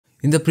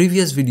In the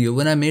previous video,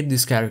 when I made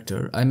this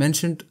character, I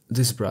mentioned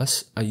this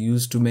brush I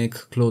used to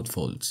make cloth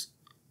folds.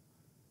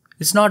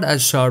 It's not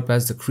as sharp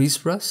as the crease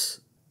brush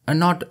and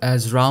not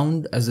as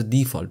round as the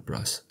default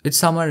brush. It's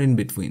somewhere in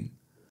between.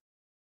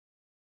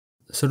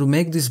 So to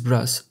make this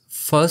brush,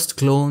 first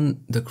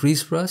clone the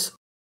crease brush,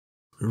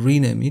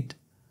 rename it.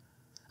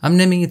 I'm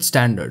naming it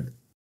standard.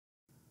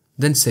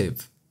 Then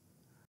save.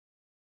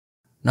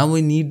 Now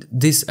we need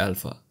this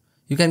alpha.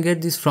 You can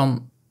get this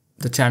from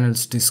the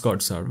channel's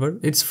Discord server.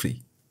 It's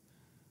free.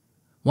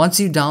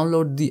 Once you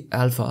download the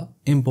alpha,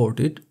 import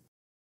it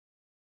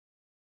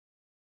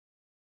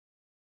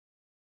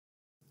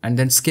and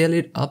then scale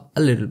it up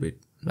a little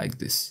bit like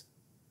this.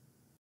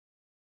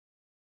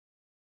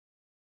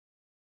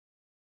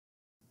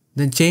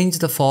 Then change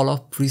the fall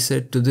off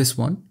preset to this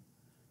one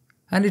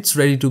and it's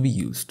ready to be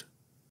used.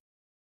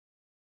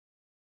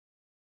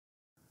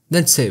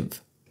 Then save.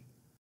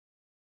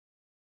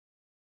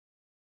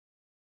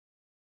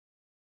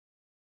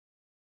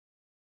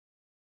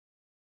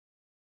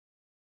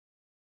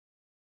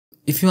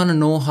 If you want to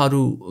know how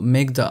to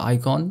make the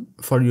icon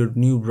for your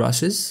new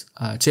brushes,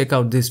 check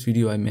out this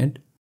video I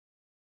made.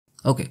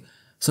 Okay,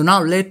 so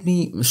now let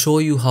me show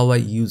you how I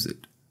use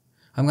it.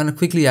 I'm going to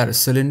quickly add a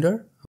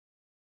cylinder.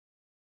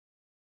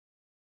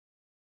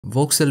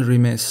 Voxel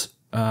remesh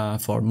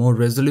for more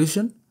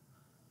resolution.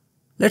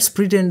 Let's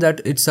pretend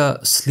that it's a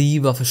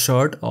sleeve of a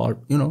shirt or,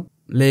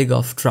 leg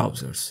of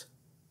trousers.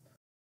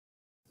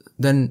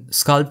 Then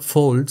sculpt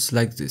folds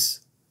like this.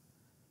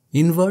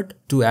 Invert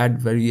to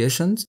add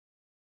variations.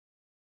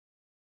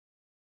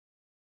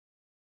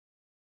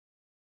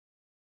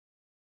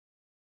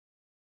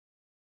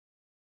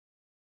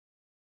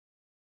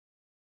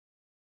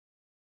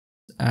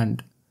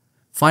 And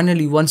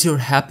finally, once you're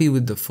happy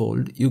with the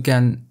fold, you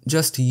can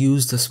just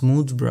use the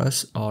smooth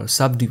brush or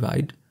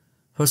subdivide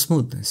for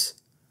smoothness.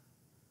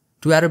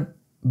 To add a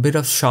bit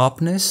of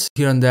sharpness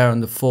here and there on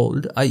the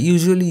fold, I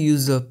usually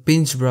use a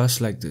pinch brush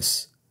like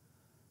this.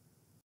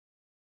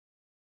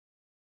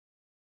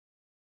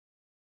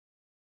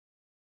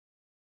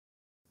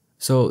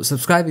 So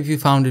subscribe if you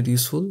found it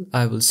useful.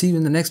 I will see you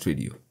in the next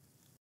video.